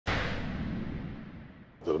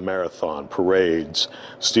the marathon, parades,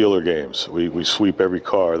 Steeler games. We sweep every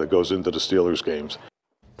car that goes into the Steelers games.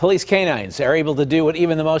 Police canines are able to do what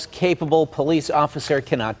even the most capable police officer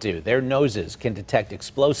cannot do. Their noses can detect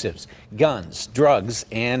explosives, guns, drugs,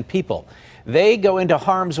 and people. They go into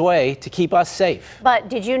harm's way to keep us safe. But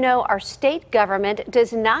did you know our state government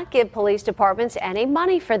does not give police departments any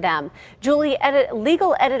money for them?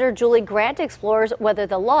 Legal editor Julie Grant explores whether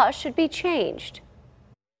the law should be changed.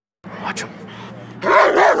 Watch him.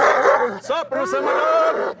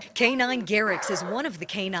 K-9 Garrix is one of the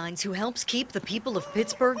canines who helps keep the people of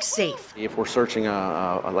Pittsburgh safe. If we're searching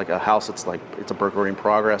like a house that's like it's a burglary in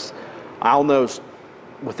progress, I'll know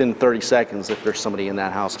within 30 seconds if there's somebody in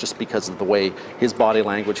that house just because of the way his body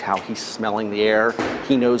language, how he's smelling the air.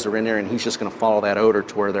 He knows they're in there and he's just going to follow that odor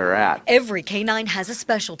to where they're at. Every canine has a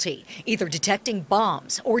specialty, either detecting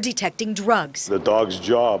bombs or detecting drugs. The dog's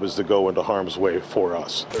job is to go into harm's way for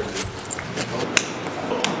us.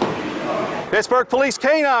 Pittsburgh Police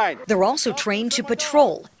K-9. They're also trained to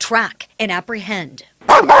patrol, track, and apprehend.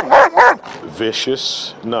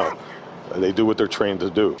 Vicious? No. They do what they're trained to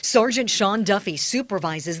do. Sergeant Sean Duffy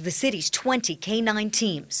supervises the city's 20 K-9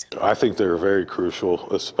 teams. I think they're very crucial,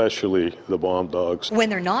 especially the bomb dogs. When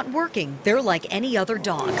they're not working, they're like any other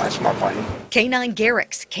dog. That's my buddy. K-9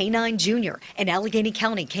 Garrix, K-9 Junior, and Allegheny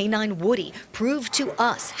County K-9 Woody prove to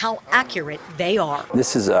us how accurate they are.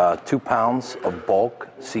 This is 2 pounds of bulk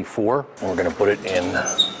C4, and we're going to put it in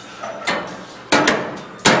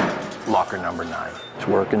locker number 9. It's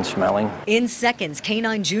working, smelling. In seconds,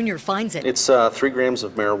 K-9 Junior finds it. It's 3 grams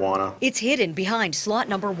of marijuana. It's hidden behind slot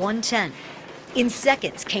number 110. In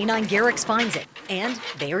seconds, K-9 Garrix finds it, and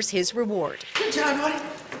there's his reward. Good job, buddy.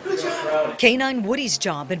 Good job. K-9 Woody's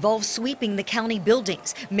job involves sweeping the county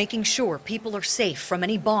buildings, making sure people are safe from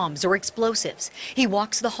any bombs or explosives. He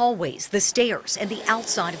walks the hallways, the stairs, and the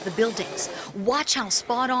outside of the buildings. Watch how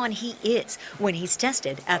spot on he is when he's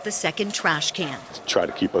tested at the second trash can. Try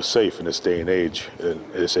to keep us safe in this day and age, in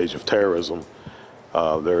this age of terrorism.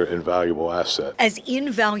 They're an invaluable asset. As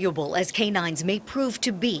invaluable as K-9s may prove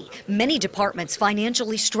to be, many departments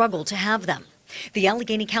financially struggle to have them. The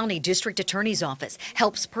Allegheny County District Attorney's Office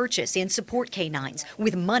helps purchase and support K-9s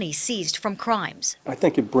with money seized from crimes. I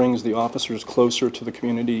think it brings the officers closer to the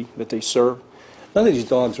community that they serve. None of these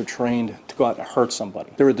dogs are trained to go out and hurt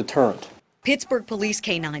somebody. They're a deterrent. Pittsburgh Police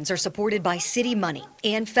K-9s are supported by city money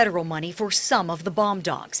and federal money for some of the bomb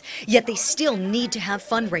dogs. Yet they still need to have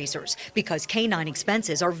fundraisers because K-9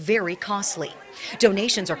 expenses are very costly.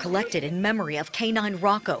 Donations are collected in memory of K-9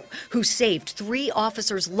 Rocco, who saved 3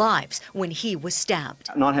 officers' lives when he was stabbed.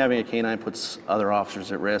 Not having a canine puts other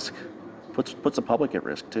officers at risk, puts the public at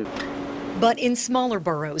risk too. But in smaller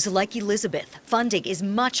boroughs like Elizabeth, funding is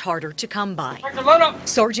much harder to come by.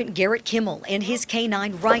 Sergeant Garrett Kimmel and his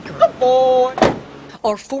K-9 Riker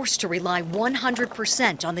are forced to rely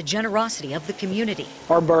 100% on the generosity of the community.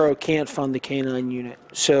 Our borough can't fund the K-9 unit,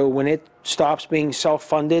 so when it stops being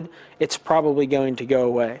self-funded, it's probably going to go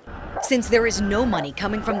away. Since there is no money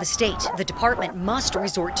coming from the state, the department must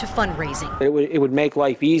resort to fundraising. It would make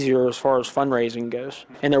life easier as far as fundraising goes,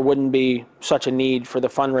 and there wouldn't be such a need for the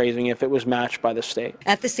fundraising if it was matched by the state.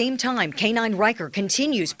 At the same time, K-9 Riker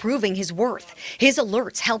continues proving his worth. His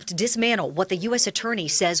alerts helped dismantle what the U.S. Attorney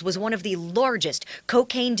says was one of the largest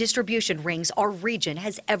cocaine distribution rings our region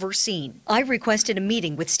has ever seen. I requested a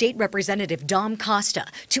meeting with State Representative Dom Costa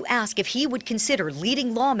to ask if he would consider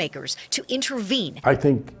leading lawmakers to intervene. I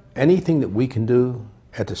think anything that we can do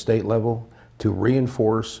at the state level to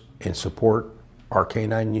reinforce and support our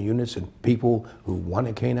K-9 units and people who want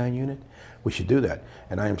a K-9 unit, we should do that.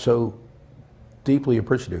 And I am so deeply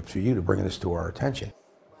appreciative for you to bring this to our attention.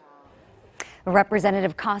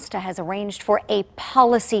 Representative Costa has arranged for a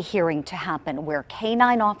policy hearing to happen where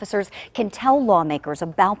K-9 officers can tell lawmakers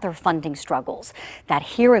about their funding struggles. That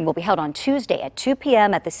hearing will be held on Tuesday at 2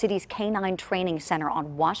 p.m. at the city's K-9 Training Center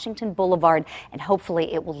on Washington Boulevard, and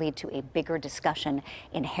hopefully it will lead to a bigger discussion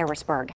in Harrisburg.